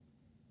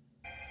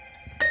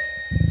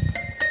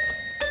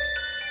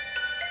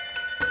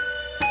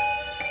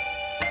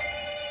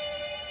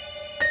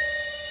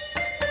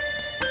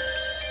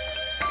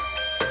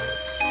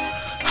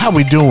How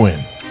we doing?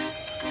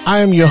 I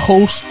am your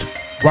host,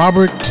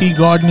 Robert T.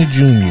 Gardner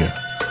Jr.,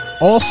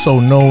 also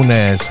known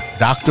as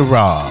Dr.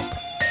 Rob.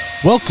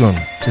 Welcome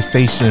to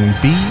Station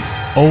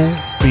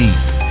BOB,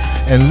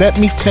 and let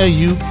me tell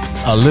you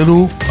a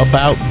little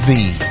about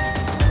thee.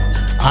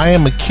 I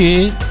am a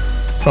kid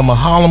from a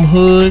Harlem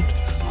hood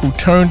who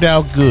turned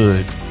out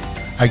good.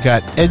 I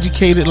got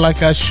educated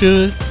like I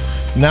should.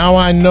 Now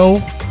I know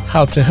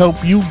how to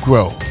help you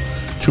grow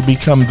to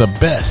become the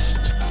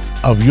best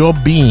of your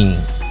being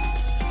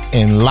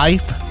in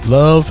life,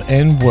 love,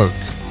 and work.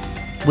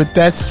 With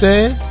that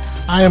said,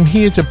 I am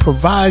here to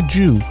provide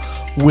you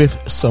with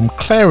some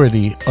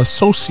clarity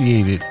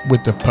associated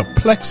with the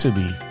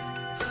perplexity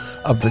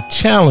of the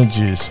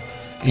challenges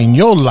in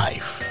your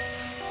life,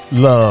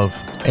 love,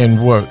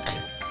 and work.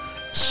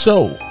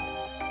 So,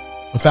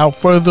 without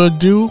further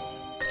ado,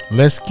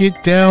 let's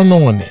get down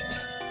on it.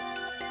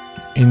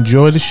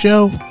 Enjoy the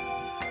show.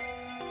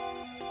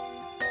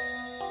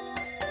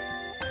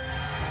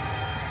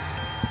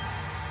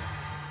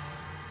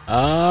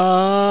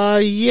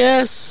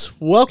 Yes.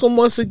 Welcome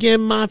once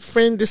again, my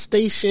friend, to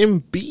Station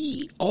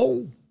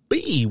BOB,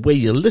 where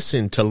you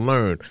listen to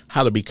learn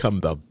how to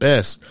become the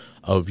best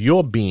of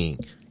your being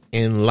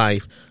in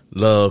life,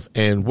 love,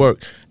 and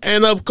work.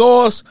 And of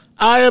course,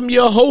 I am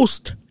your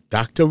host,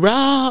 Dr.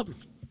 Rob.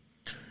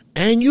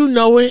 And you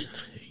know it.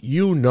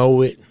 You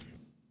know it.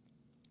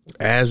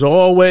 As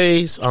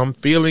always, I'm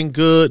feeling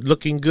good,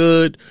 looking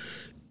good,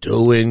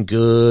 doing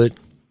good.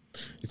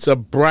 It's a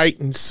bright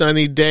and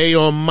sunny day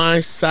on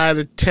my side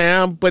of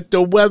town, but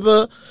the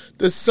weather,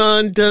 the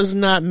sun does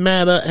not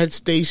matter at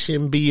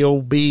Station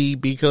BOB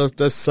because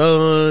the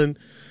sun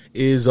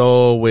is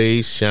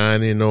always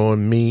shining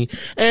on me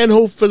and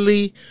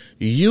hopefully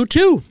you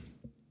too.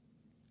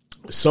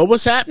 So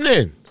what's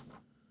happening?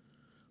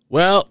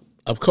 Well,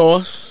 of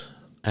course,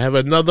 I have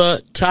another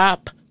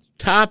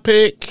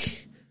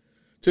topic.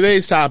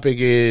 Today's topic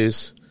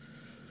is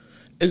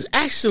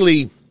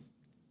actually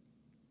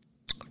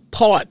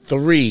part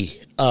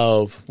 3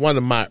 of one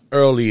of my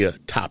earlier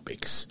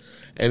topics.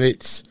 And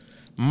it's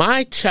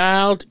My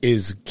Child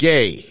is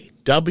Gay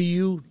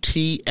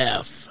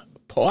WTF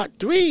part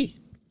 3.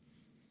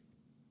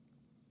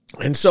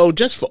 And so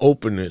just for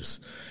openness,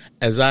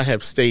 as I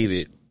have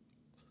stated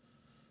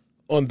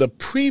on the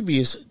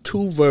previous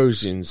 2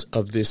 versions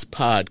of this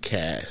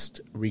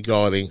podcast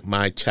regarding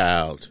my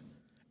child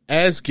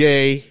as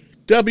gay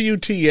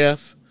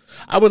WTF,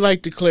 I would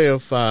like to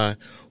clarify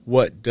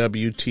what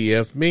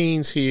WTF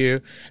means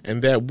here,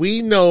 and that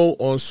we know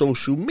on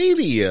social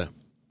media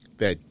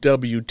that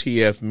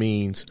WTF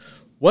means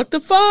what the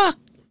fuck.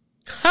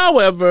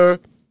 However,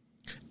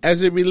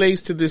 as it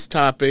relates to this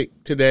topic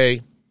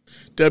today,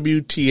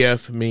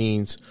 WTF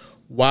means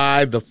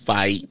why the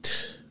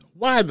fight?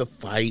 Why the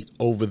fight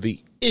over the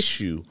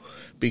issue?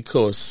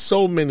 Because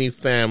so many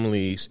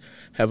families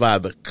have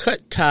either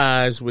cut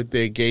ties with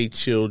their gay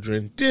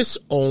children,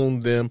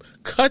 disowned them,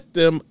 cut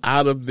them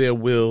out of their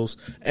wills,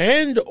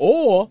 and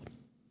or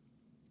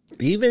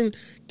even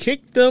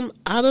kicked them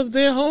out of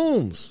their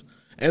homes.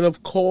 And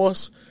of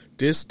course,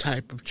 this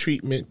type of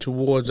treatment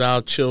towards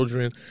our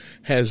children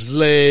has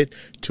led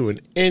to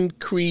an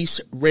increased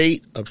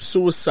rate of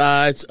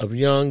suicides of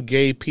young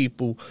gay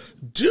people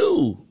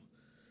due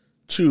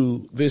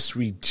to this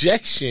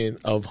rejection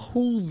of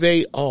who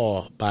they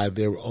are by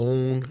their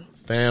own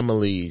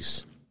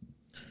families.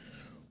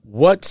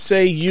 What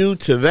say you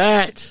to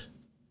that?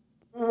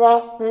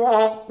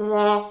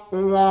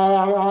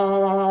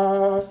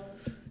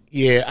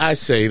 Yeah, I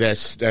say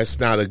that's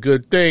not a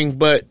good thing,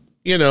 but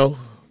you know,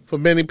 for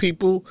many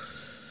people,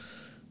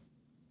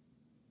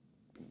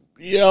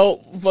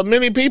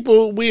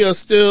 we are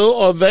still,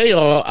 or they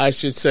are, I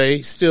should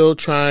say, still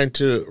trying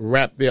to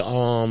wrap their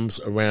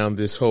arms around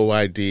this whole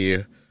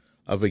idea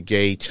of a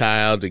gay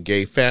child, a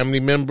gay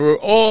family member,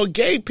 or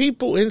gay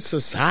people in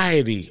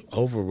society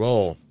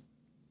overall.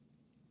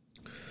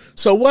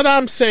 So what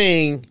I'm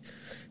saying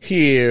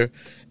here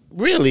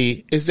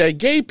really is that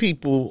gay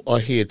people are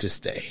here to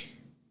stay.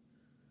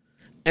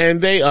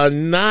 And they are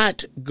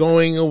not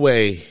going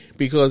away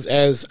because,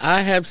 as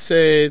I have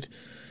said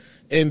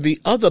in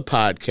the other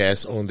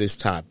podcasts on this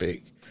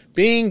topic,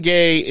 being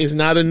gay is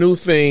not a new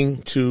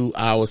thing to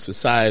our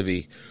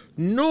society,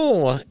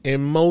 nor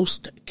in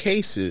most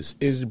cases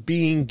is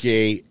being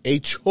gay a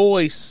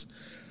choice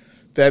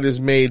that is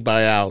made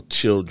by our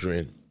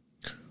children,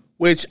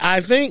 which I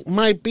think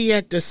might be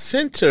at the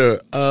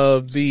center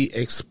of the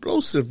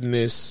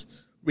explosiveness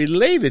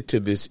related to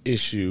this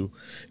issue,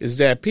 is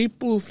that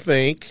people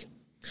think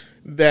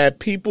that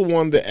people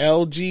on the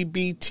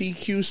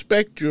LGBTQ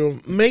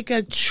spectrum make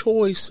a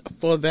choice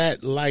for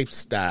that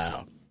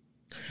lifestyle,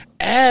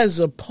 as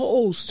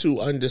opposed to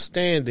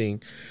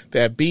understanding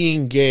that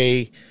being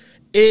gay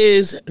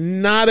is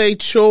not a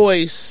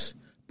choice,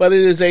 but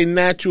it is a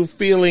natural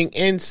feeling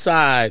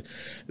inside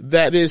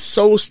that is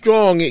so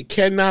strong it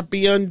cannot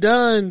be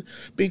undone,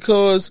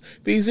 because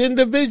these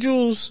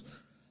individuals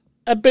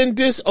have been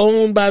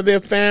disowned by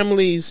their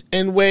families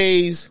in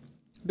ways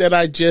that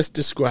I just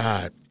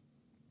described.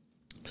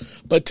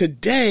 But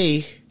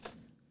today,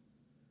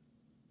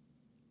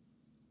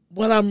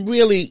 what I'm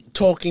really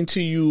talking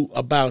to you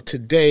about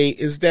today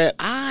is that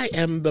I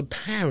am the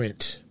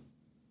parent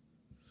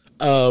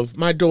of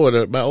my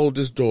daughter. My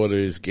oldest daughter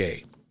is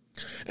gay.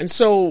 And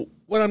so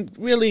what I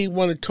really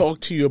want to talk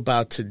to you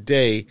about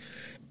today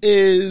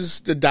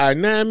is the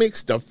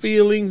dynamics, the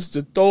feelings,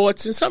 the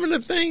thoughts, and some of the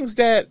things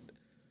that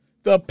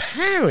the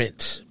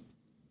parent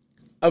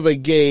of a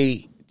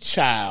gay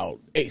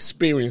child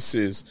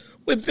experiences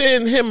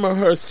within him or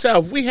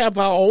herself. We have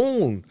our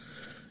own,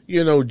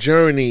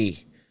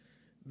 journey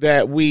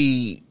that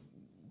we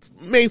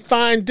may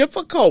find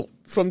difficult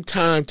from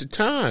time to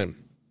time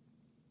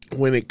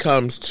when it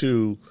comes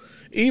to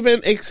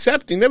even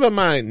accepting, never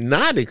mind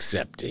not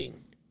accepting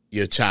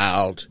your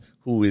child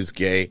who is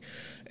gay.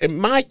 In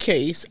my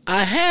case,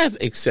 I have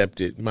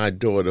accepted my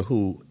daughter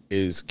who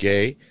is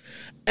gay,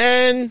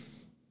 and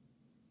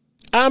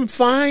I'm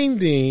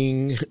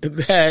finding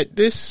that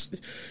this,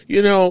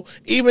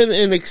 even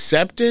in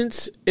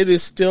acceptance, it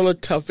is still a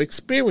tough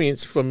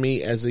experience for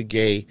me as a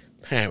gay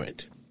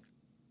parent.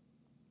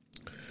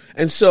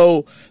 And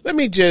so let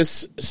me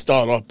just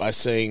start off by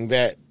saying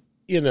that,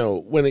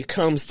 when it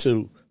comes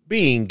to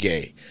being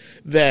gay,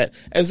 that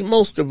as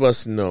most of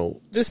us know,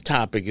 this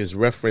topic is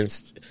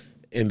referenced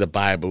in the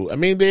Bible. I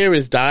mean, there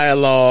is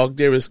dialogue,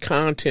 there is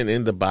content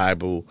in the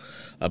Bible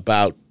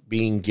about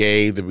being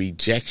gay, the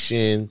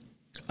rejection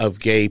of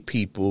gay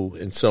people,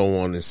 and so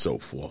on and so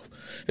forth.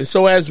 And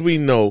so as we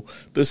know,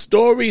 the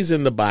stories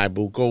in the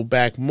Bible go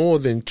back more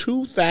than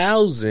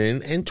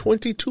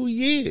 2,022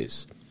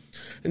 years.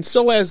 And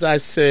so as I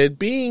said,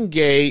 being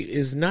gay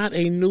is not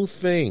a new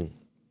thing.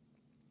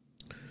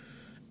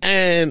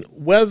 And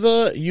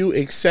whether you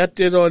accept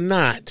it or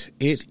not,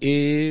 it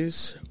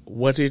is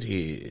what it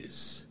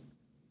is.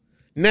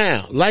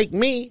 Now, like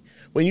me,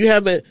 when you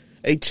have a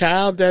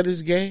child that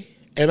is gay,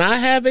 and I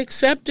have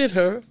accepted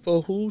her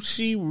for who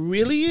she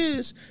really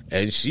is,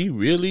 and she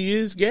really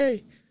is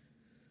gay,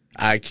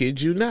 I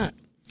kid you not,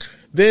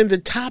 then the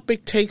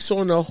topic takes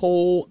on a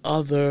whole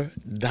other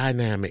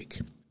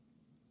dynamic.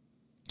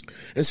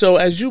 And so,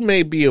 as you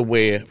may be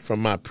aware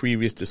from my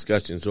previous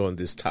discussions on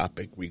this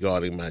topic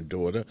regarding my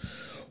daughter,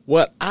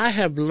 what I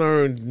have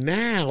learned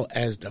now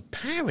as the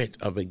parent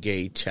of a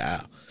gay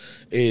child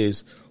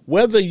is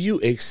whether you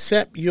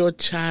accept your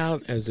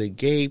child as a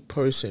gay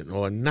person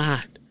or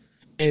not,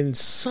 in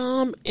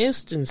some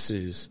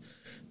instances,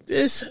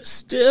 this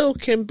still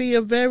can be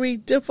a very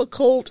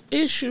difficult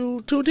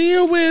issue to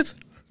deal with.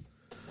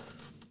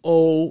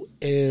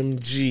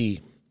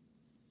 OMG.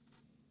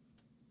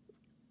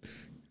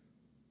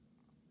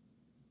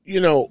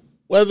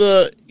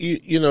 Whether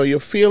your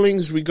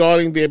feelings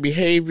regarding their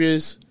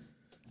behaviors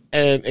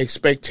and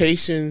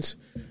expectations,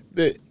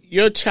 that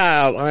your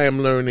child, I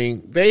am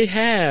learning, they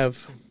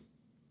have,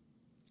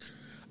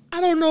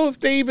 I don't know if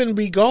they even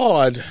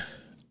regard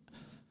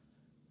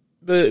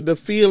the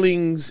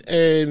feelings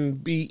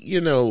and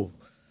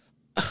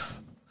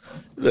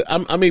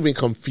I'm even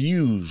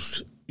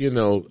confused,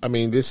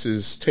 this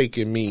is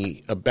taking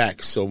me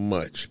aback so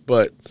much,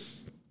 but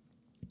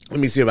let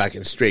me see if I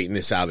can straighten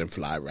this out and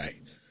fly right.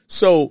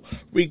 So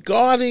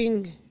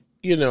regarding,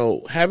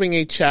 having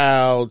a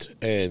child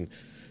and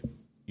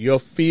your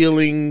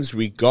feelings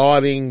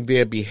regarding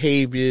their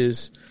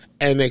behaviors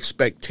and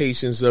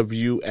expectations of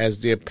you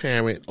as their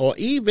parent or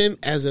even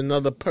as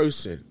another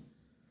person,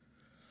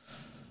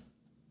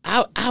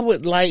 I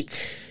would like,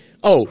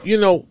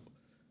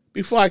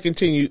 before I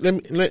continue,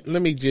 let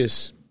me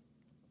just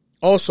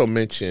also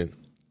mention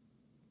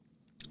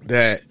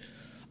that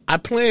I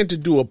plan to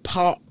do a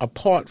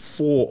part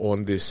 4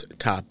 on this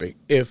topic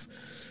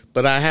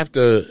but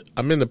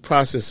I'm in the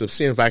process of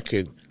seeing if I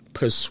could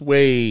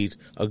persuade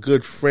a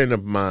good friend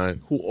of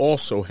mine who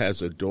also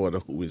has a daughter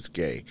who is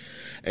gay.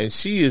 And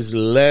she is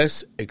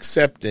less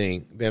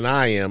accepting than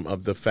I am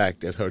of the fact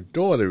that her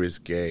daughter is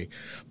gay.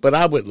 But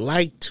I would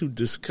like to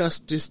discuss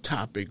this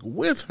topic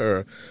with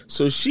her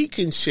so she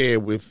can share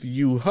with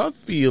you her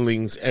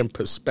feelings and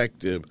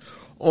perspective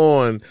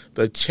on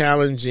the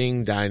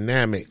challenging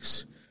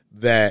dynamics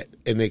that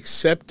an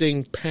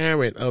accepting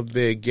parent of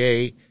their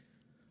gay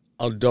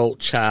adult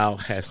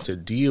child has to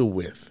deal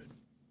with.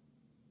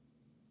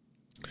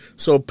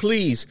 So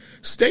please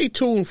stay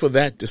tuned for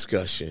that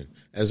discussion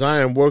as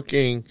I am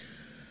working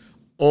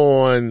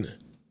on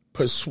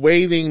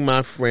persuading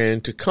my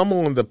friend to come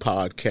on the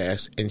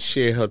podcast and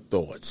share her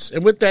thoughts.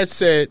 And with that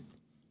said,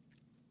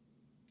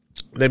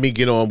 let me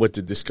get on with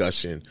the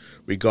discussion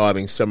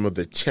regarding some of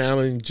the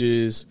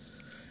challenges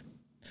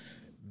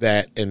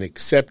that an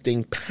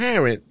accepting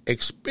parent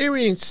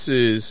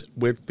experiences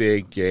with their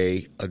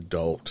gay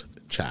adult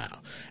child.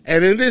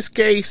 And in this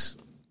case,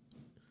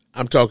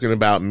 I'm talking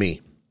about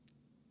me.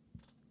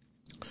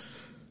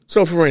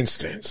 So, for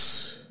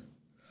instance,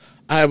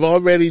 I have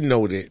already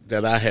noted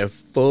that I have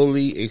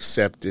fully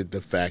accepted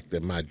the fact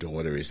that my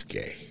daughter is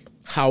gay.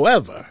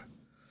 However,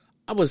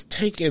 I was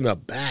taken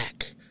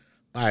aback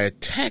by a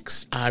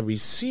text I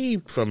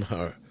received from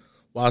her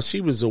while she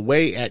was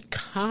away at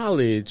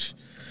college,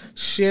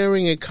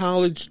 sharing a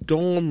college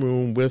dorm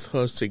room with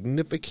her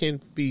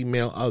significant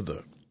female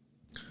other.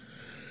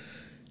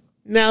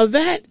 Now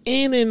that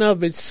in and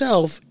of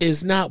itself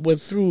is not what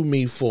threw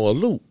me for a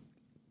loop.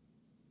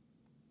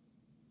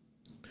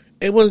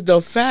 It was the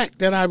fact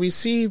that I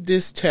received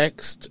this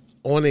text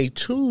on a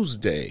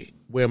Tuesday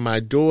where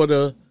my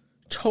daughter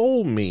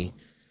told me,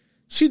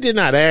 she did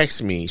not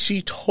ask me,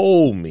 she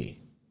told me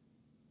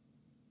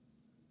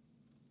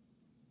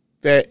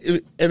that,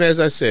 and as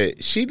I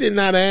said, she did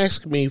not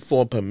ask me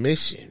for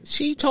permission.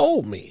 She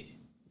told me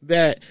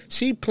that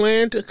she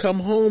planned to come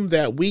home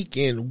that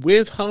weekend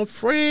with her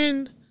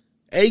friend,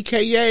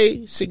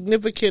 aka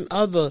significant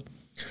other,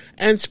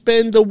 and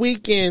spend the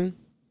weekend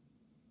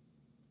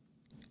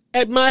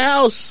at my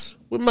house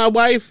with my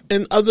wife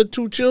and other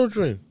 2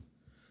 children.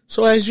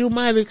 So as you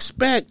might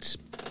expect,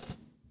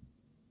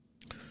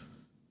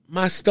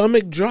 my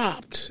stomach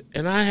dropped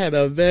and I had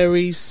a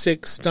very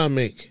sick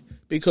stomach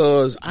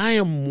because I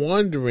am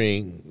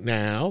wondering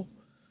now,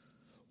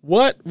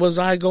 what was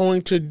I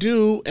going to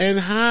do and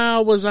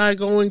how was I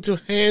going to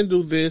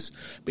handle this,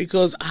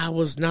 because I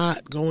was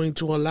not going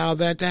to allow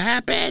that to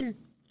happen.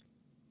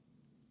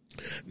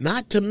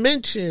 Not to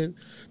mention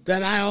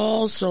that I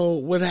also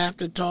would have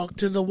to talk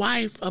to the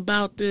wife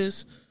about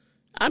this.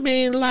 I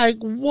mean, like,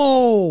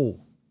 whoa.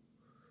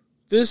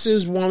 This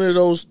is one of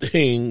those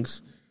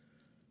things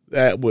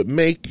that would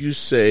make you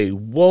say,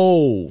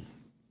 whoa.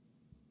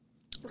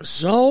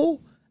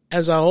 So,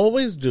 as I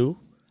always do,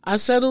 I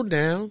settled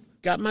down,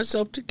 got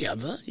myself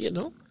together,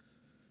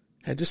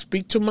 had to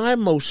speak to my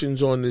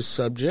emotions on this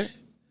subject.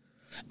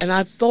 And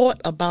I thought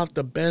about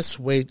the best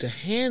way to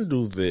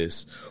handle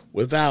this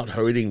without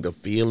hurting the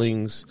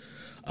feelings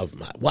of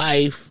my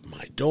wife,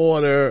 my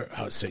daughter,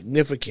 her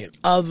significant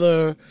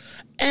other,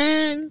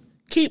 and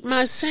keep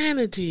my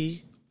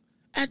sanity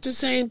at the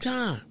same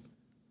time.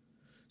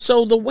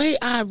 So the way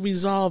I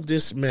resolved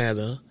this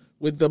matter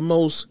with the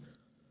most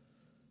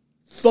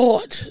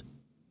thought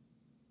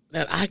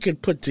that I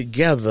could put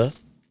together,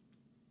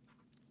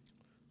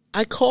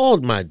 I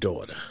called my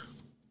daughter.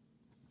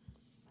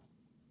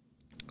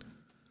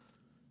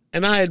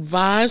 And I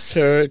advised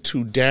her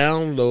to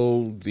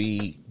download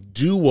the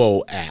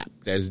Duo app,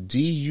 that's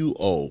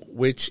DUO,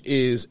 which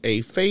is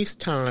a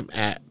FaceTime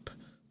app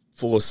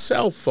for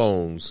cell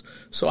phones,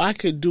 so I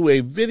could do a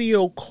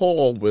video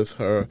call with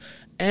her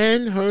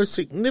and her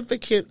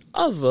significant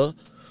other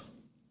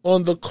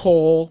on the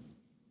call,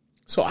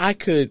 so I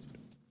could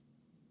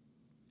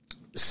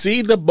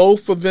see the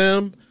both of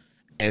them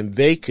and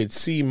they could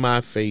see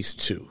my face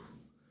too.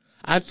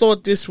 I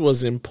thought this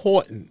was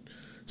important,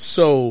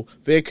 so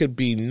there could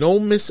be no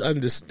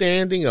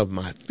misunderstanding of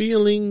my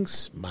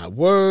feelings, my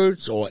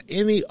words, or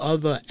any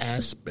other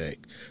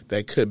aspect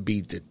that could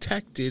be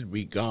detected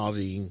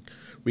regarding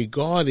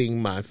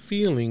my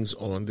feelings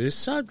on this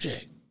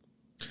subject.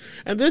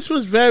 And this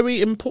was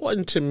very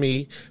important to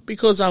me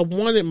because I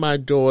wanted my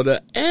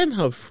daughter and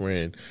her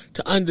friend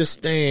to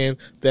understand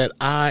that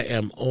I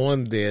am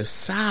on their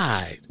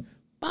side.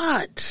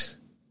 But,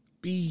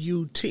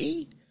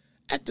 B-U-T,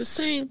 at the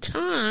same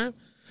time,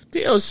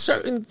 there are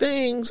certain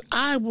things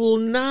I will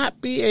not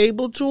be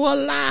able to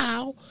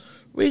allow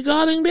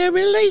regarding their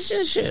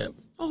relationship.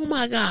 Oh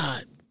my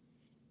God.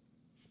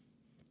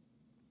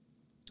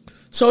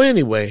 So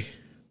anyway,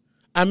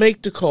 I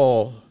make the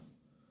call.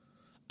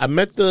 I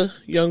met the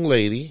young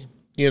lady,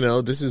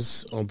 this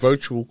is a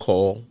virtual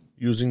call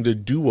using the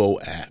Duo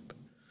app.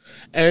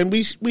 And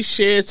we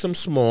shared some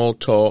small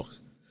talk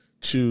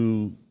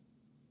to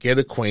get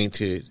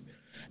acquainted.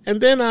 And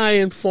then I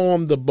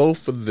informed the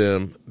both of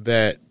them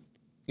that,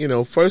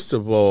 first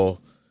of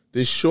all,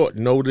 this short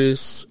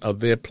notice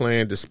of their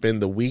plan to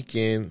spend the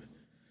weekend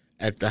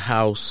at the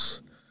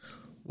house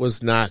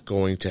was not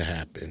going to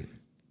happen.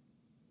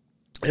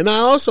 And I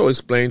also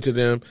explained to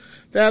them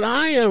that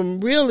I am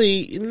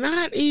really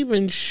not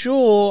even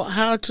sure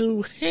how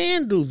to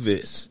handle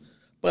this,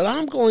 but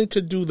I'm going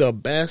to do the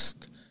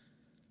best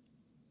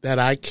that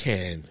I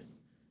can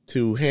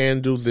to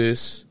handle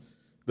this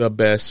the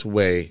best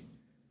way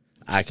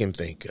I can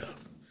think of.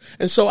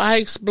 And so I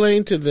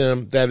explained to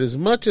them that as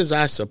much as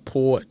I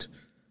support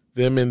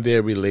them in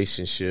their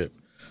relationship,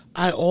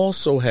 I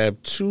also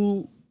have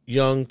 2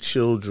 young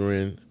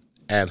children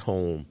at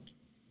home.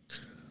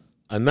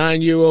 A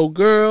 9-year-old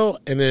girl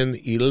and an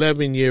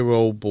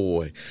 11-year-old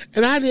boy.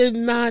 And I did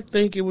not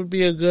think it would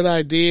be a good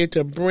idea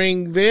to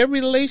bring their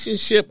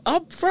relationship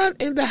up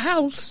front in the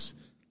house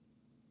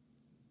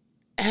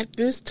at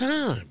this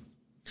time.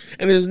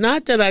 And it's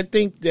not that I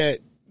think that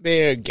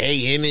their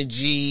gay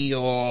energy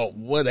or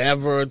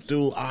whatever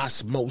through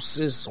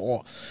osmosis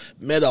or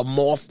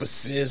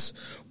metamorphosis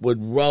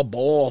would rub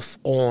off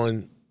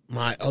on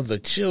my other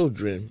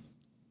children.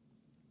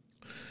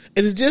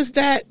 It's just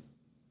that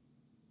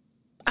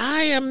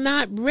I am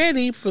not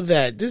ready for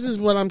that. This is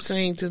what I'm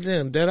saying to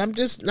them, that I'm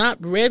just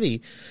not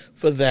ready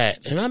for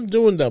that. And I'm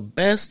doing the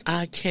best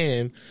I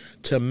can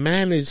to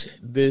manage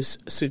this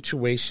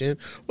situation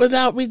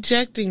without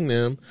rejecting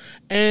them.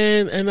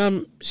 And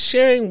I'm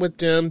sharing with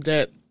them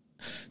that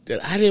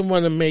I didn't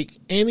want to make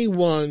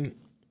anyone,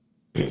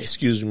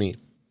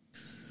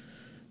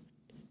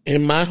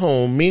 in my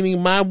home,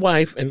 meaning my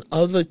wife and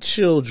other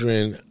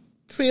children,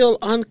 feel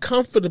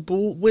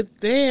uncomfortable with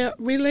their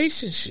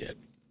relationship.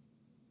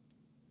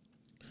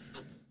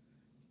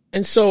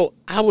 And so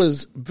I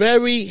was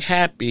very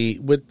happy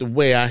with the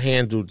way I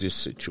handled this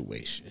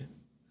situation.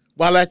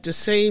 While at the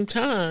same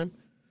time,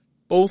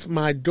 both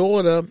my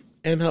daughter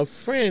and her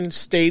friend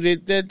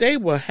stated that they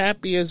were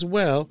happy as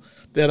well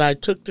that I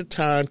took the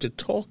time to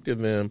talk to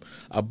them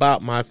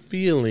about my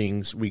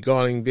feelings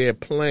regarding their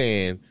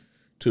plan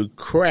to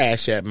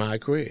crash at my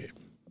crib.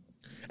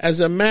 As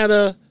a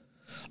matter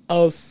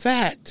of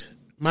fact,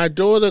 my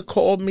daughter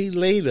called me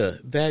later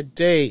that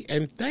day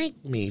and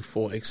thanked me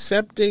for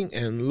accepting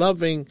and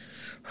loving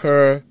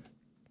her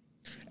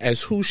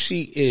as who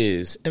she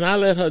is. And I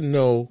let her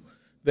know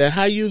that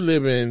how you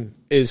living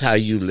is how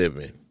you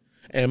living.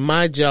 And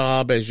my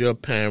job as your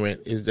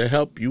parent is to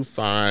help you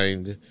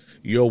find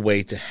your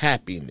way to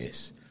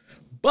happiness.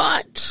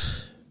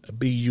 But,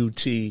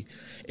 B-U-T,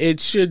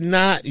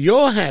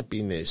 your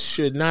happiness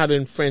should not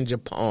infringe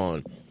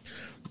upon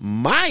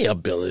my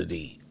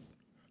ability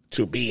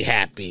to be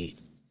happy,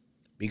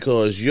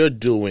 because you're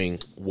doing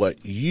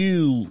what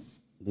you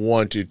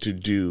wanted to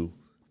do.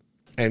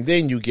 And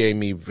then you gave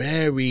me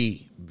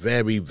very,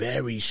 very,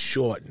 very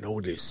short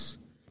notice,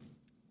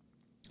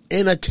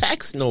 in a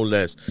text no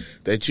less,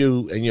 that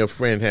you and your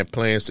friend had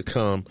plans to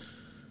come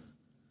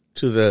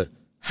to the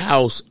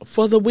house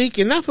for the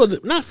weekend. Not for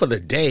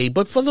the day,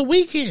 but for the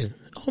weekend.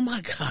 Oh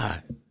my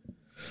God.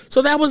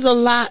 So that was a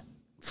lot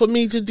for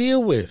me to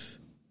deal with.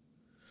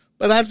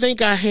 But I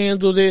think I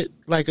handled it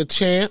like a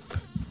champ.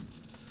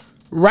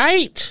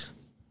 Right?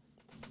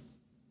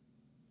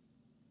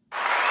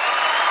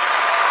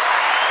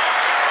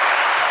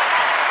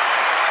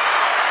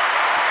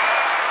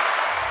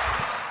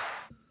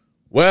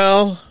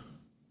 Well,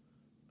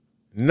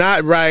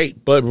 not right,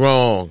 but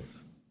wrong.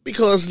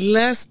 Because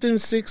less than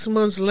 6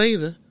 months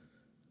later,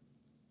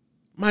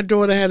 my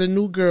daughter had a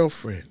new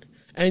girlfriend.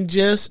 And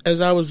just as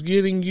I was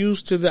getting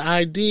used to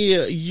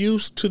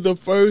the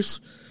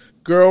first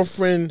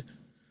girlfriend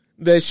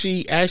that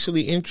she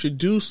actually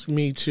introduced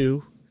me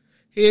to,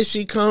 here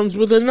she comes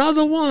with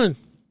another one.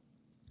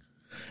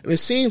 And it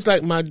seems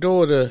like my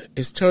daughter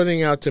is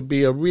turning out to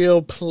be a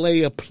real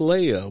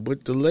player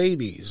with the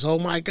ladies. Oh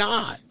my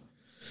God.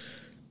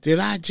 Did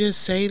I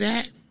just say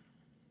that?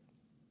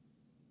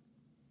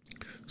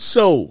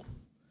 So,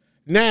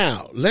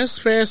 now, let's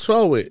fast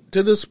forward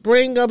to the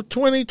spring of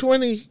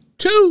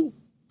 2022.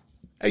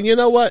 And you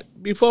know what?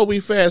 Before we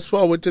fast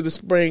forward to the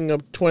spring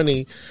of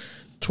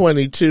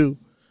 2022,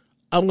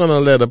 I'm going to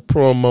let a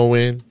promo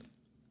in,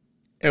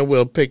 and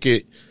we'll pick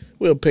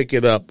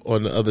it up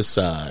on the other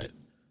side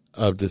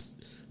of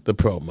the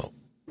promo.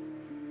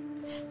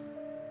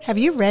 Have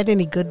you read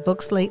any good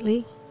books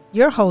lately?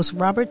 Your host,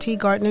 Robert T.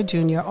 Gardner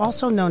Jr.,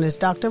 also known as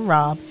Dr.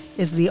 Rob,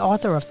 is the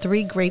author of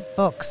 3 great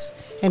books.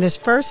 In his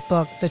first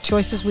book, The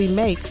Choices We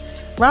Make,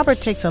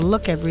 Robert takes a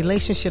look at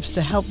relationships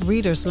to help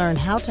readers learn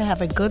how to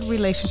have a good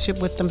relationship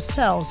with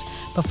themselves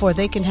before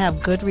they can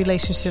have good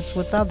relationships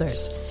with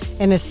others.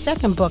 In his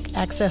second book,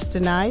 Access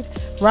Denied,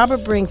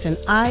 Robert brings an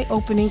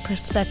eye-opening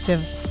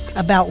perspective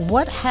about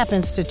what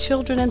happens to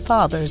children and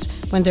fathers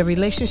when their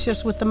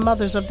relationships with the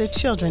mothers of their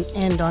children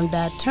end on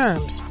bad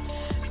terms.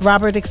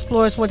 Robert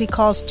explores what he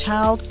calls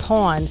child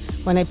porn,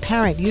 when a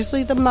parent,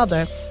 usually the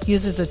mother,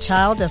 uses a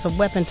child as a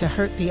weapon to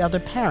hurt the other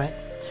parent.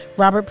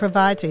 Robert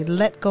provides a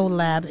let-go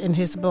lab in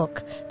his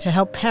book to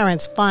help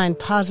parents find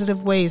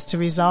positive ways to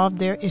resolve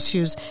their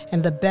issues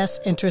in the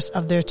best interest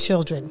of their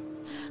children.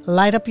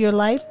 Light Up Your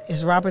Life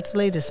is Robert's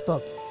latest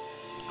book.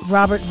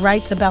 Robert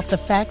writes about the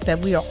fact that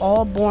we are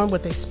all born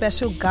with a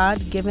special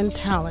God-given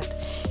talent.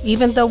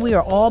 Even though we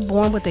are all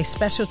born with a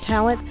special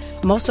talent,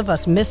 most of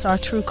us miss our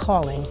true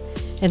calling.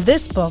 In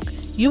this book,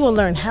 you will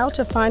learn how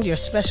to find your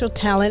special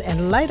talent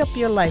and light up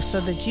your life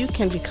so that you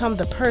can become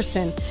the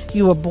person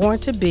you were born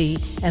to be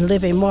and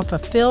live a more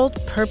fulfilled,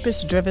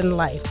 purpose-driven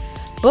life.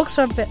 Books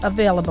are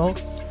available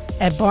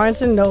at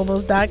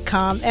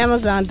barnesandnobles.com,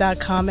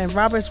 amazon.com, and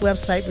Robert's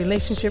website,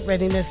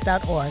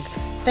 relationshipreadiness.org.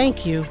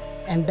 Thank you,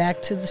 and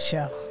back to the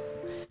show.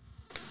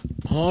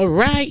 All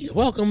right,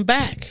 welcome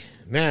back.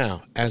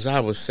 Now, as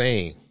I was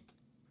saying,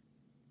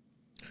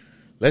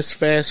 let's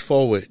fast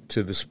forward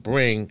to the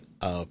spring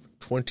of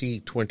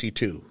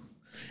 2022.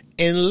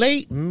 In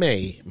late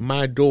May,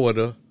 my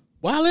daughter,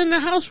 while in the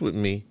house with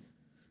me,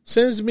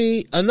 sends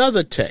me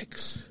another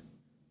text.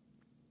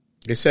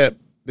 Except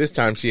this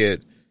time she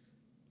had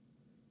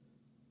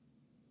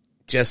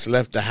just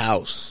left the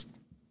house.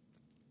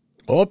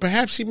 Or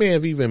perhaps she may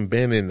have even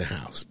been in the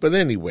house. But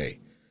anyway,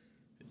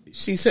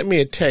 she sent me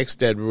a text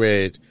that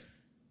read,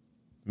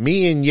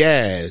 "Me and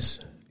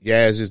Yaz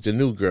is the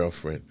new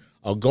girlfriend,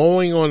 are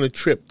going on a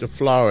trip to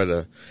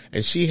Florida,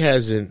 and she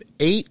has an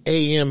 8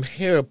 a.m.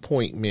 hair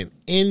appointment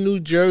in New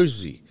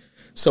Jersey.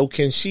 So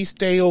can she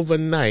stay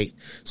overnight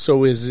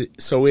so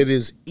it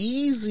is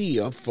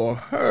easier for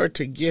her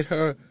to get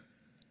her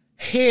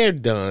hair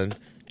done,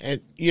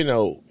 and in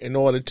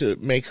order to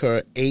make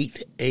her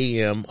 8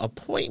 a.m.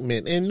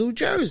 appointment in New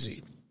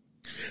Jersey."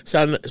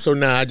 So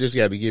now I just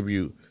got to give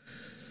you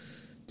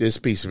this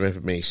piece of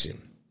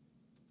information.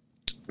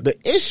 the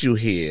issue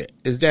here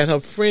is that her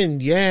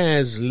friend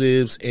Yaz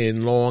lives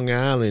in Long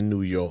Island,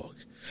 New York,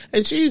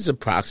 and she's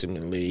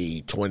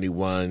approximately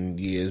 21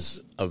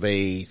 years of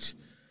age.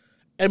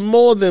 And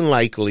more than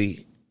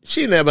likely,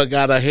 she never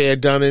got her hair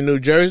done in New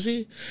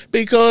Jersey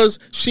because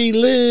she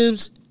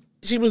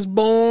was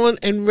born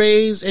and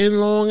raised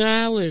in Long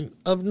Island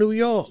of New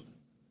York.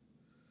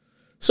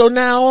 So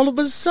now all of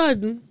a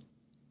sudden,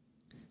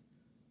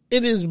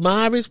 it is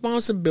my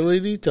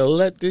responsibility to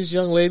let this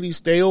young lady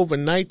stay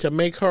overnight to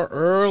make her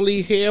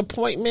early hair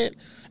appointment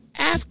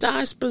after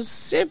I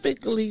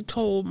specifically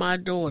told my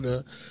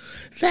daughter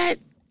that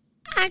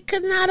I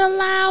could not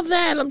allow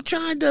that. I'm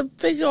trying to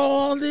figure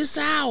all this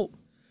out.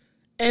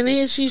 And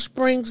here she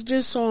springs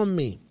this on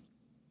me.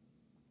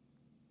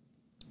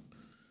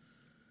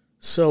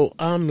 So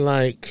I'm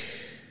like,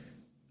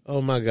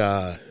 oh my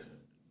God.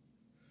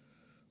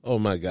 Oh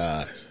my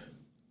God.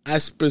 I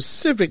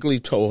specifically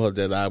told her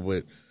that I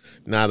would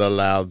not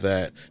allow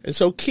that. And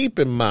so keep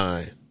in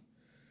mind,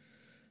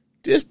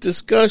 this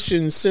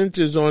discussion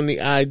centers on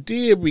the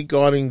idea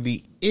regarding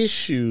the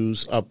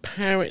issues a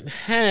parent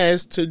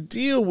has to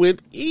deal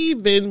with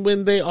even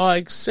when they are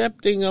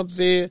accepting of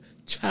their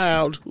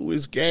child who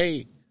is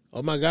gay.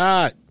 Oh my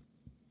God.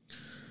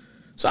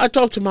 So I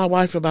talked to my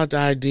wife about the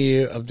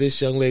idea of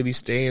this young lady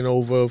staying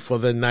over for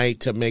the night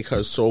to make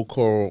her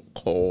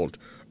so-called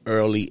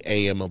early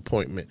AM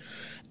appointment.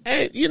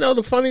 And,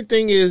 the funny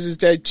thing is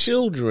that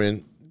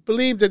children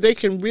believe that they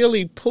can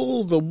really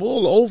pull the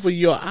wool over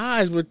your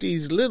eyes with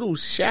these little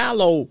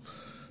shallow,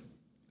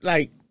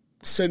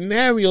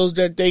 scenarios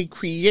that they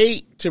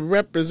create to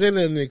represent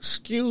an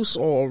excuse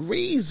or a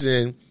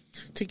reason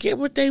to get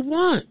what they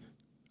want.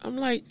 I'm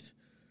like,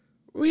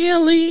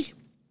 really?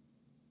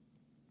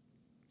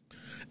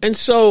 And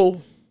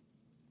so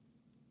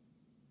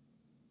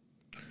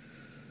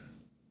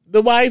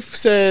the wife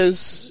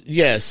says,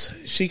 yes,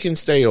 she can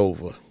stay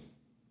over.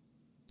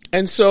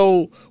 And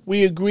so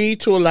we agreed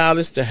to allow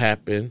this to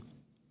happen.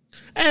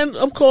 And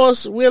of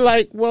course, we're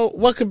like, well,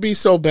 what could be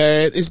so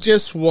bad? It's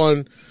just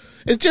one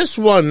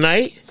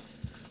night,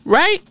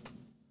 right?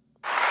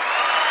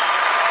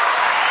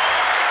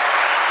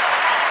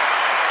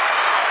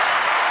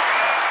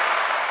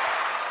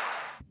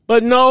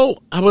 But no,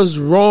 I was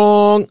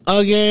wrong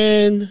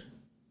again.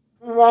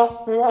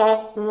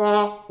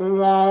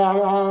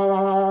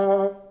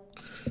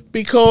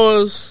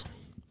 Because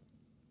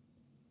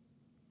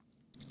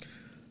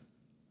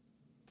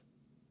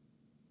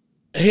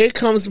here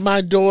comes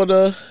my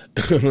daughter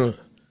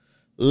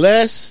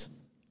less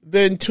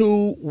than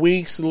 2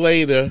 weeks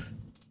later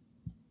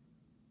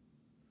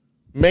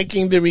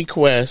making the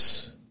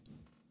request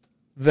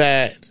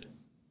that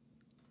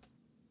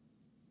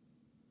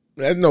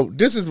no,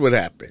 this is what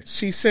happened.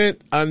 She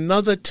sent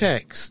another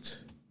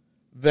text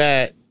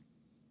that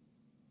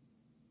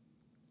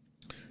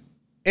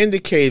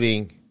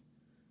indicating,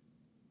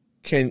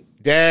 actually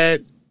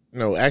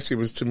it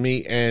was to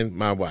me and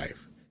my wife.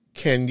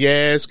 Can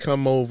Yaz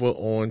come over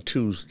on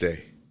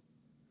Tuesday?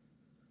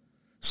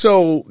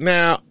 So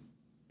now,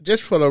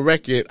 just for the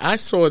record, I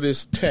saw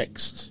this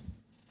text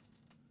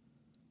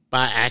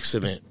by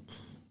accident.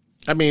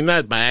 I mean,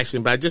 not by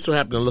accident, but I just so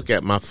happened to look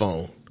at my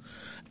phone.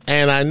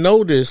 And I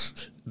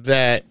noticed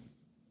that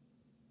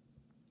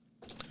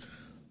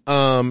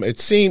it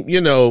seemed,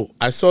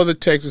 I saw the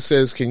text that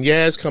says, can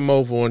Yaz come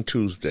over on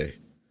Tuesday?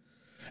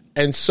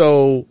 And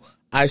so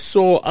I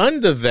saw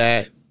under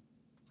that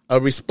a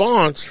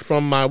response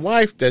from my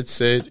wife that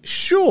said,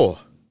 sure.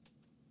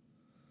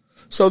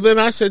 So then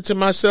I said to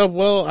myself,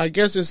 well, I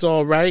guess it's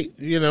all right.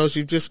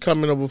 She's just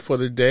coming over for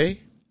the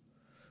day.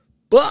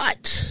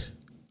 But,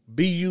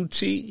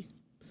 B-U-T,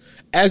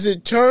 as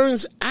it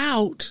turns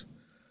out,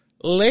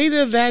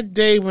 later that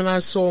day when I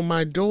saw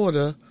my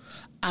daughter,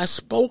 I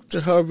spoke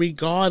to her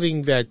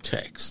regarding that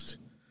text.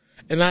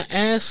 And I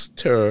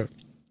asked her,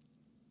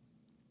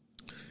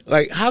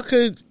 how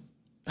could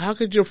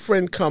your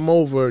friend come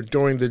over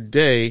during the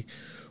day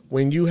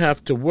when you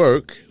have to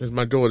work? Because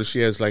my daughter, she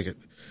has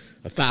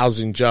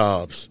 1,000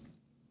 jobs.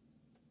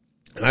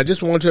 And I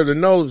just want her to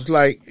know,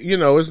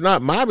 it's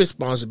not my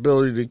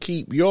responsibility to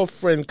keep your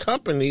friend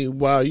company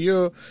while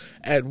you're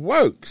at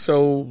work.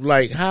 So,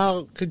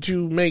 how could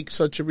you make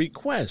such a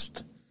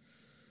request?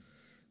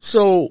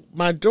 So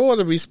my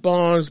daughter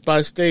responds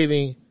by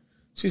stating,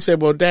 she said,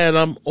 well, Dad,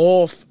 I'm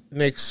off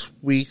next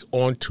week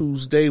on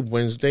Tuesday,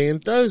 Wednesday,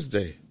 and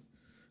Thursday.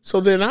 So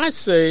then I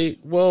say,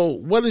 well,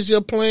 what is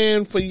your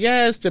plan for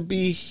Yaz to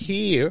be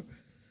here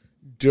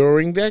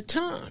during that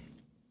time?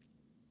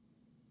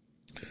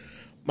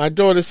 My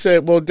daughter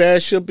said, well,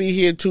 Dad, she'll be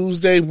here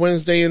Tuesday,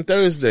 Wednesday, and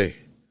Thursday.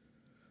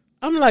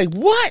 I'm like,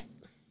 what?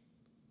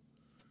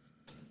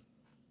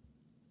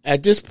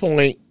 At this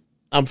point,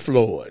 I'm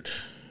floored.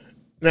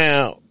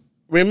 Now,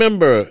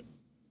 remember,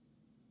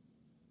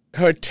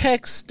 her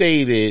text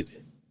stated,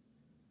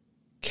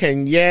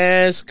 can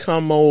Yaz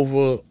come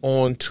over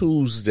on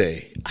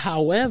Tuesday?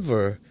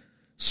 However,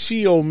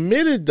 she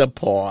omitted the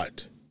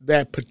part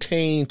that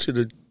pertained to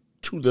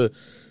the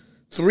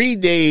 3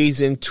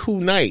 days and 2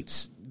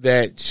 nights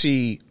that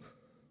she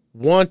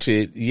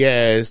wanted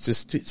Yaz to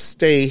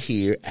stay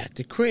here at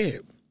the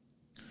crib.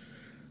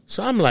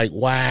 So I'm like,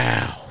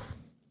 wow.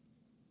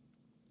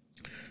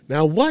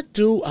 Now, what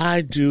do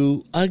I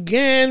do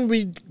again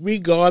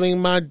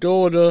regarding my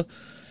daughter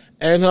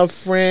and her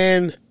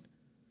friend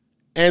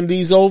and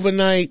these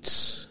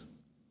overnights?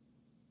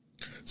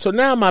 So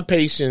now my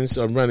patience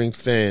are running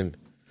thin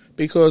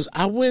because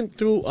I went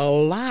through a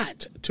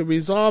lot to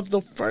resolve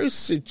the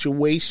first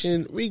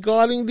situation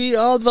regarding the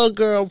other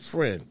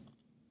girlfriend.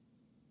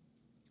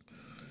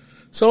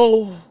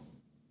 So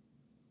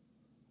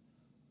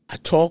I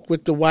talked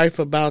with the wife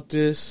about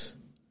this,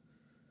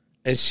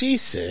 and she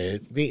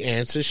said the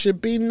answer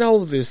should be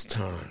no this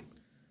time.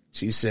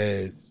 She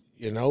said,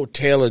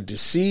 Taylor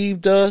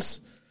deceived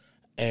us,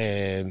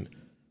 and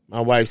my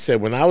wife said,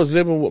 when I was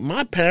living with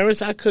my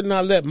parents, I could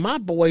not let my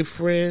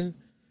boyfriend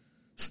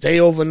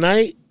stay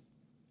overnight.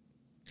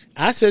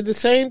 I said the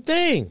same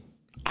thing.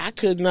 I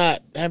could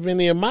not have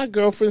any of my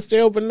girlfriends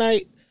stay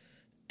overnight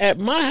at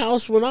my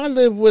house when I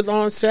lived with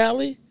Aunt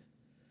Sally.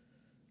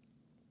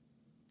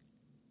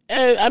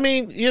 And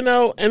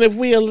and if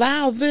we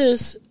allow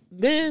this,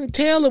 then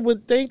Taylor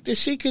would think that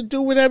she could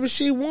do whatever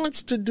she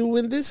wants to do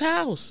in this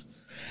house.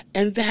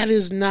 And that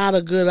is not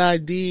a good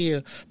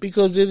idea,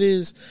 because it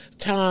is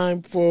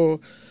time for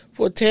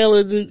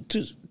Taylor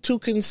to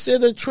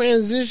consider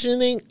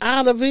transitioning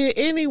out of here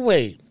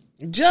anyway,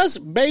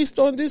 just based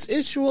on this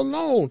issue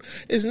alone.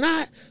 It's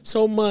not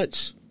so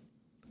much,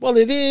 well,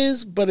 it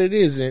is, but it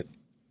isn't.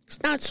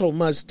 It's not so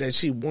much that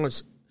she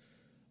wants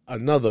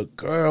another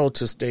girl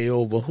to stay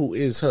over who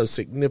is her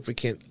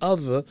significant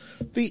other.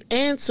 The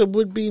answer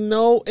would be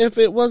no if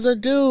it was a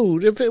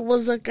dude. If it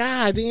was a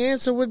guy, the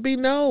answer would be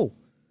no.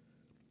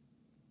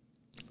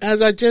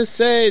 As I just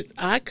said,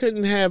 I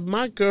couldn't have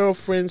my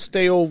girlfriend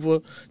stay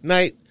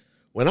overnight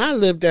when I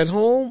lived at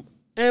home,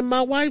 and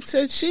my wife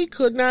said she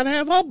could not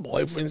have her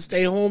boyfriend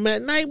stay home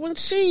at night when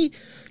she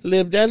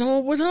lived at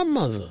home with her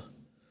mother.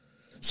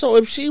 So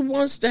if she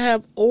wants to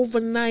have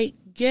overnight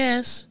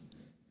guests,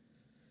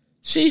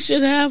 she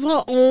should have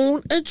her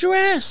own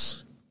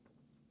address.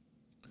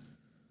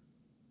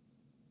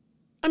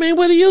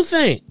 What do you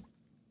think?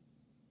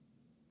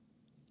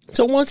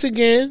 So once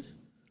again,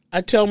 I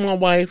tell my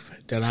wife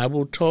that I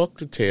will talk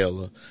to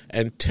Taylor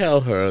and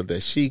tell her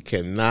that she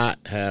cannot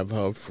have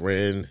her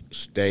friend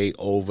stay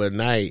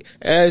overnight,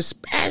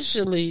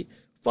 especially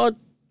for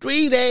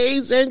 3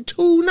 days and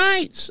 2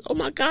 nights. Oh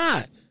my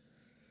God.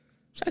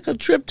 It's like a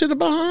trip to the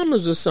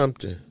Bahamas or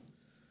something.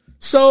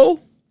 So,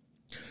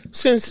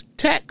 since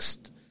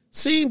text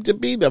seemed to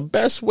be the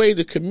best way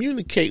to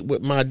communicate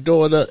with my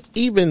daughter,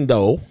 even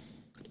though,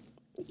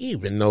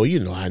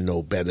 I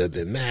know better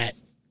than that.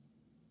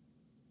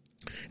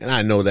 And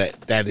I know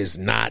that is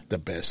not the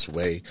best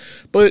way.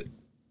 But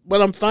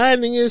what I'm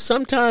finding is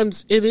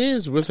sometimes it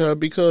is with her,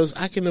 because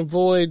I can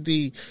avoid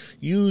the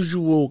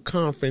usual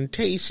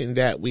confrontation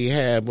that we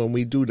have when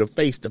we do the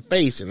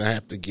face-to-face, and I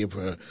have to give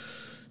her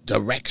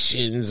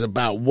directions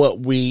about what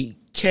we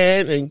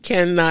can and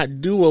cannot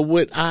do, or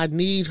what I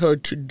need her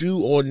to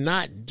do or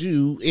not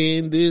do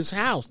in this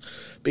house.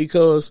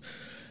 Because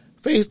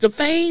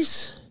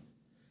face-to-face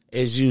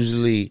is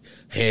usually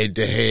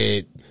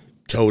head-to-head,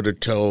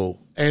 toe-to-toe.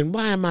 And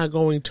why am I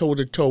going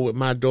toe-to-toe with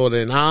my daughter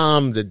and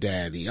I'm the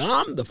daddy,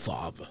 I'm the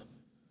father?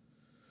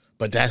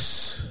 But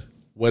that's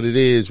what it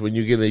is when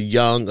you get a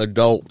young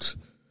adult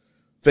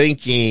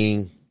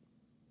thinking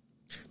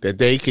that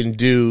they can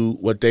do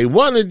what they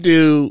want to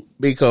do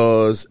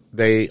because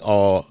they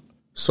are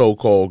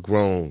so-called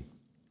grown.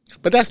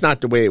 But that's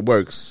not the way it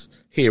works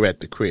here at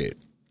the crib.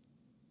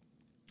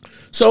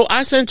 So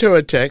I sent her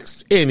a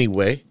text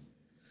anyway,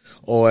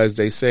 or as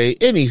they say,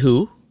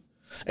 anywho.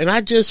 And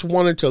I just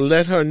wanted to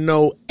let her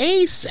know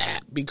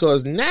ASAP,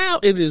 because now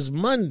it is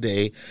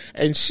Monday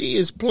and she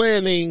is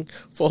planning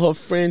for her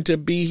friend to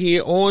be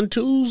here on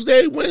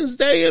Tuesday,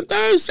 Wednesday, and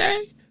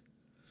Thursday.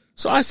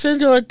 So I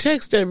sent her a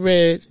text that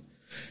read,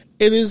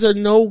 "It is a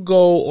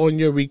no-go on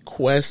your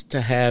request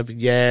to have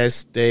Yaz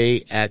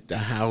stay at the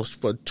house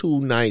for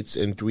 2 nights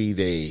and 3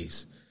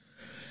 days.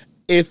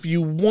 If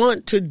you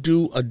want to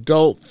do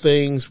adult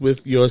things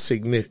with your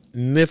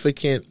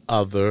significant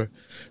other,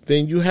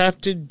 then you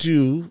have to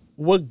do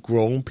what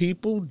grown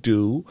people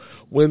do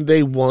when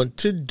they want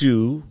to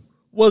do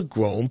what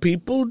grown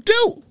people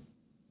do."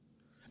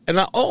 And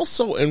I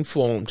also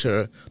informed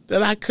her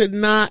that I could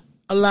not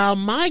allow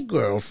my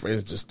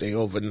girlfriends to stay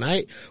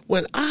overnight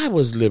when I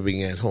was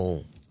living at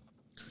home.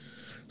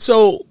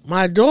 So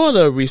my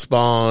daughter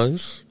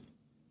responds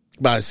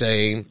by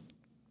saying,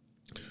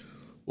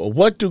 "Well,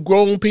 what do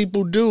grown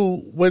people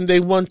do when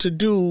they want to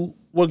do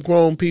what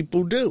grown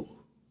people do?"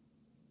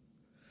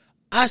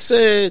 I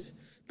said,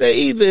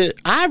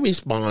 I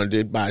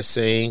responded by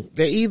saying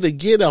they either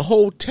get a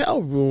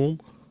hotel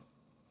room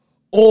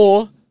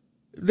or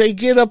they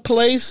get a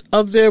place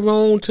of their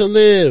own to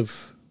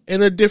live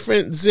in a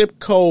different zip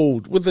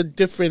code with a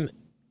different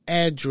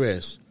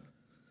address.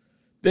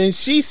 Then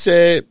she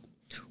said,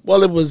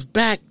 "Well, it was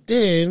back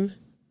then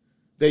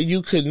that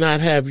you could not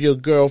have your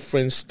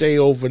girlfriend stay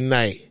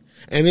overnight,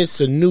 and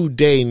it's a new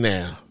day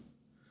now."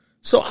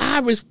 So I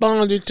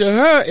responded to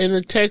her in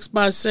a text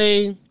by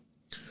saying,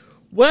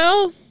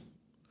 well,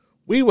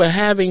 we were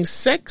having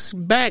sex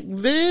back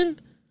then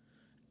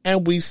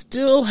and we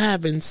still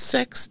having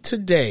sex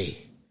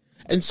today.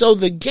 And so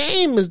the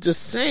game is the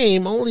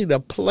same, only the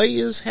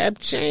players have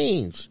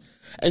changed.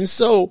 And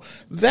so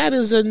that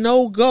is a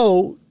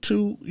no-go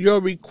to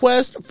your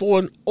request for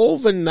an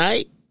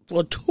overnight,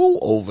 for 2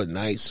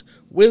 overnights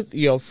with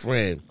your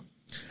friend.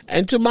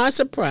 And to my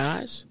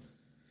surprise,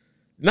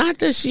 not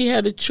that she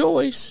had a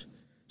choice,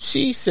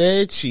 she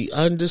said she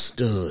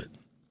understood.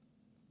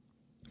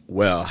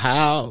 Well,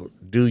 how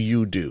do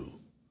you do?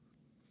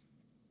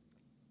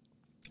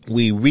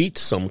 We reached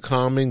some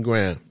common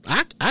ground.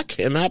 I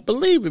cannot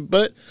believe it,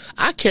 but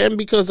I can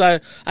because I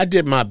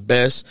did my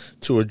best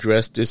to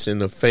address this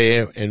in a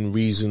fair and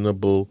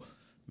reasonable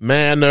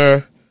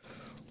manner.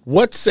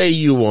 What say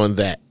you on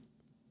that?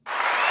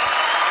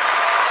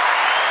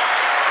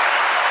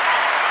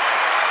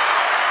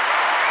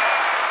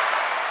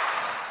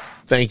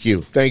 Thank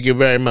you. Thank you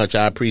very much.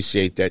 I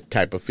appreciate that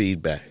type of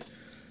feedback.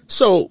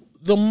 So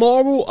the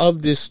moral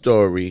of this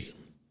story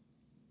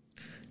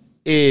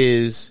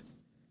is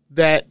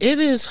that it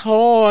is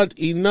hard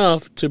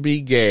enough to be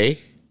gay,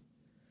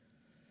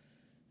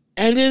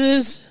 and it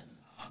is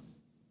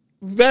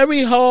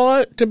very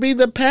hard to be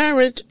the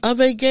parent of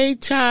a gay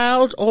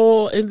child,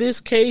 or in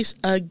this case,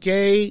 a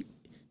gay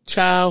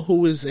child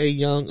who is a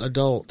young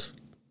adult.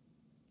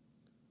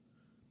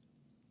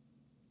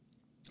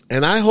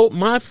 And I hope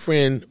my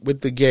friend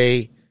with the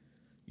gay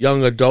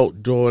young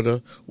adult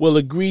daughter will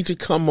agree to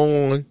come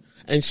on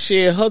and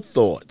share her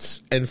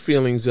thoughts and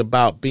feelings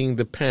about being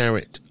the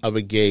parent of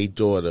a gay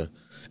daughter.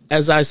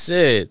 As I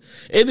said,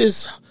 it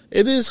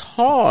is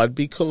hard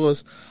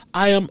because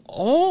I am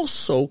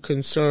also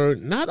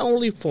concerned not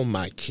only for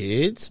my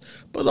kids,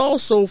 but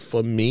also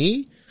for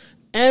me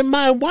and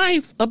my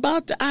wife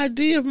about the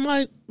idea of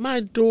my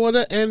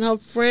daughter and her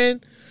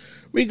friend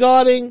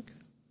regarding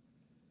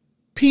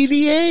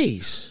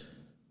PDAs.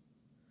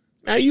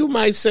 Now you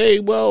might say,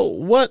 well,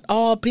 what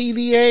are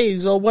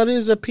PDAs or what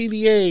is a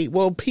PDA?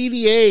 Well,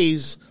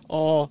 PDAs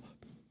are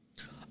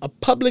a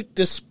public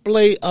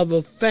display of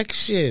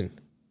affection.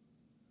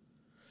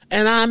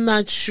 And I'm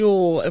not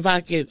sure if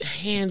I could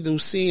handle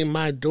seeing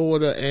my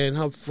daughter and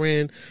her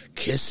friend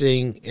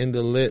kissing in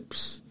the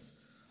lips.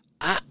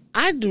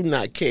 I do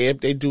not care if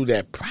they do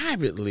that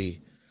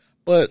privately,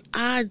 but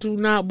I do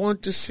not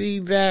want to see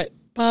that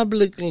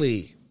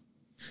publicly.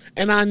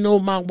 And I know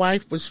my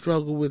wife would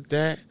struggle with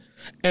that.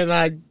 And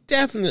I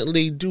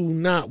definitely do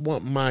not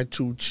want my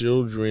 2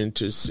 children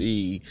to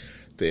see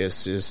their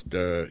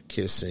sister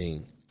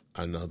kissing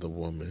another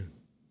woman.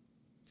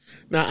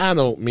 Now, I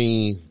don't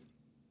mean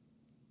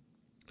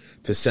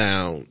to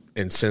sound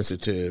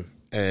insensitive,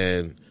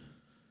 and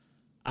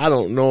I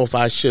don't know if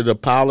I should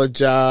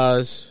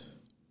apologize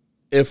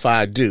if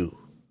I do.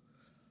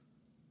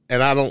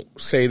 And I don't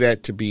say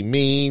that to be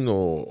mean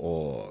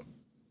or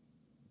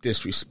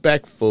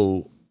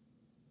disrespectful,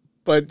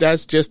 but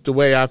that's just the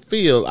way I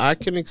feel. I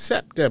can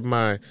accept that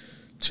my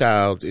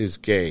child is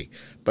gay,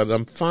 but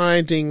I'm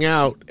finding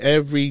out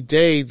every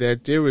day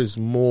that there is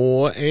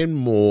more and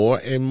more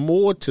and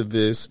more to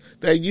this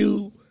that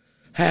you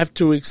have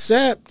to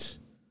accept.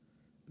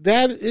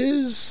 That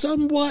is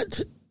somewhat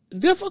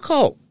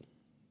difficult.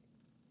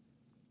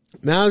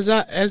 Now,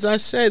 as I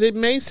said, it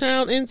may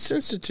sound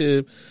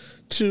insensitive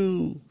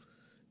to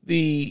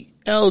the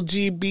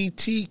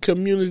LGBT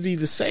community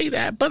to say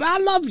that, but I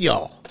love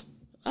y'all.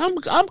 I'm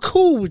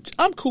cool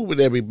with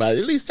everybody.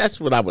 At least that's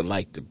what I would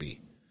like to be.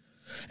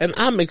 And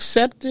I'm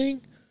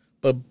accepting,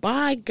 but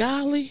by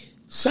golly,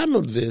 some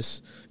of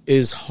this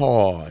is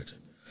hard.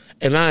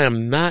 And I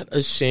am not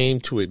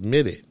ashamed to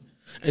admit it.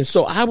 And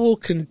so I will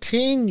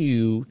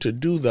continue to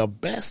do the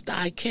best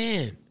I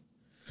can.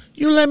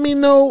 You let me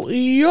know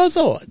your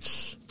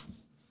thoughts.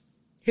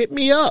 Hit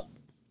me up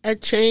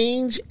at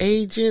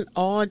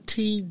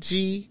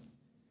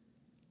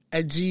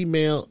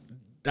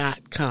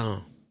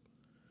changeagentrtg@gmail.com.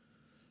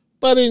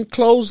 But in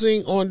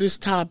closing on this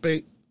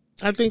topic,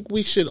 I think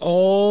we should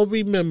all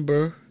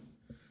remember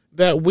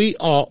that we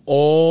are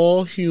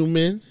all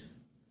human.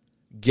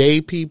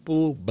 Gay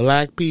people,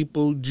 black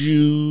people,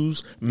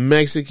 Jews,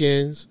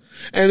 Mexicans,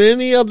 and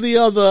any of the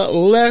other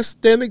less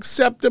than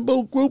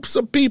acceptable groups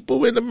of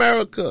people in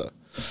America.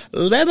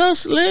 Let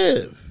us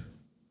live.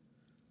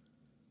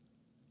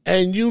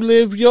 And you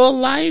live your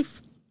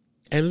life,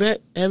 and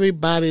let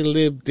everybody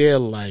live their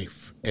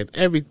life, and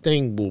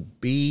everything will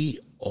be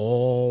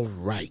all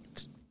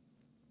right.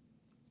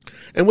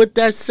 And with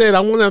that said,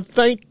 I want to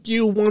thank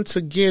you once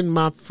again,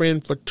 my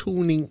friend, for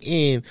tuning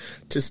in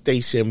to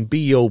Station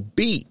BOB,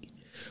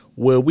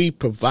 where we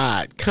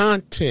provide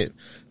content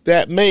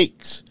that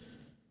makes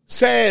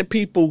sad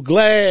people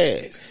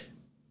glad,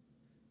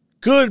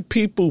 good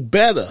people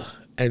better,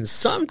 and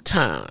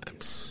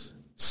sometimes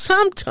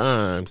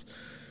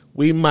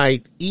we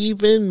might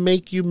even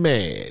make you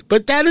mad.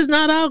 But that is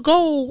not our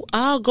goal.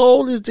 Our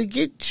goal is to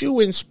get you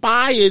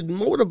inspired,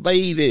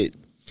 motivated,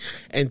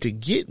 and to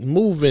get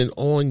moving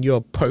on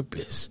your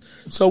purpose.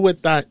 So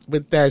with that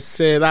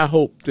said, I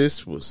hope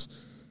this was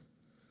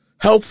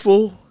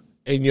helpful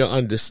in your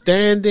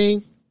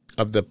understanding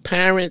of the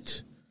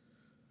parent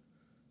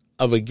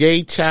of a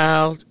gay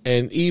child,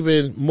 and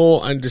even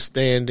more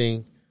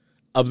understanding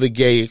of the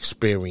gay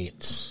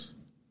experience.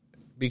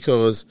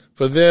 Because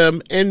for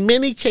them, in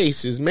many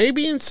cases,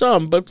 maybe in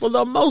some, but for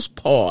the most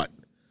part,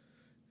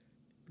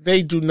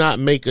 they do not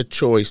make a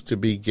choice to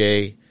be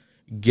gay.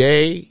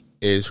 Gay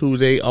is who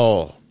they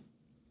are.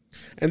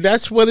 And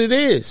that's what it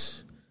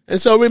is. And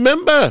so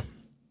remember,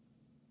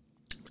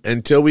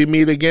 until we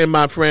meet again,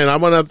 my friend, I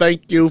want to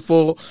thank you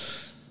for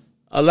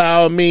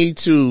allowing me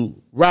to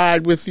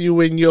ride with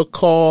you in your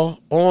car,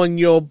 on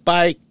your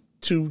bike,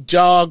 to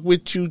jog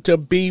with you, to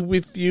be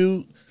with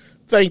you.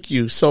 Thank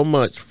you so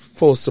much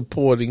for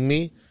supporting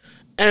me.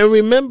 And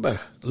remember,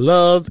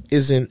 love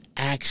is an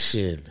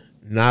action,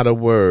 not a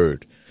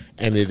word.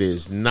 And it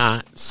is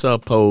not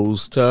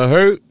supposed to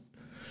hurt.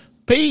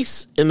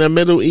 Peace in the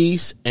Middle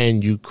East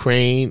and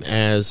Ukraine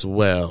as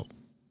well.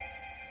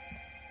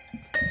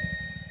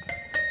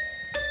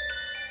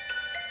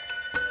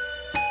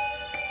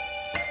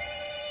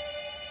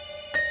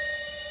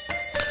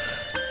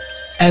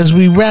 As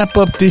we wrap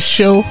up this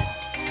show,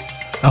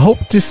 I hope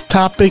this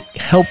topic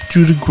helped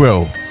you to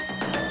grow.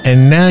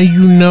 And now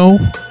you know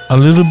a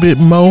little bit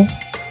more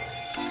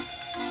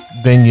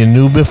than you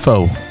knew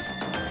before.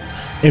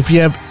 If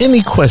you have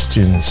any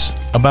questions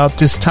about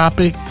this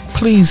topic,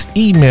 please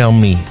email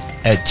me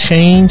at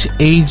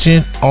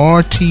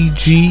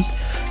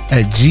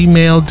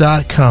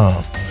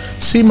changeagentrtg@gmail.com.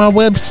 See my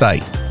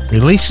website,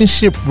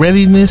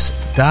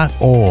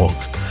 relationshipreadiness.org.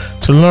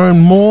 To learn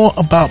more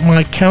about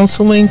my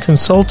counseling,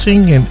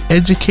 consulting, and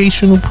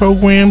educational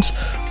programs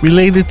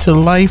related to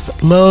life,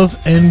 love,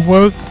 and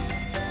work.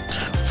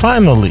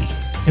 Finally,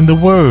 in the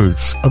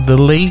words of the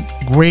late,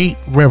 great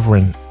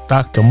Reverend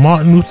Dr.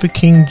 Martin Luther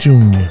King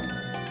Jr.,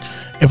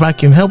 if I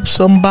can help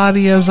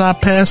somebody as I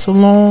pass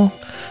along,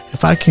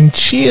 if I can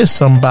cheer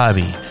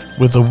somebody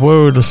with a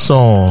word or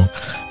song,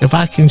 if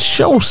I can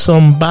show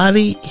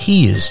somebody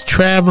he is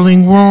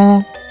traveling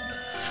wrong,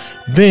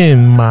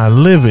 then my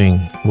living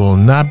will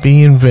not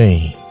be in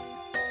vain.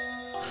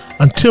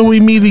 Until we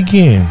meet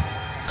again,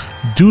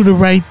 do the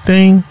right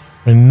thing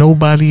when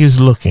nobody is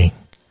looking.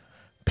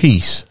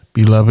 Peace,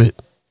 beloved.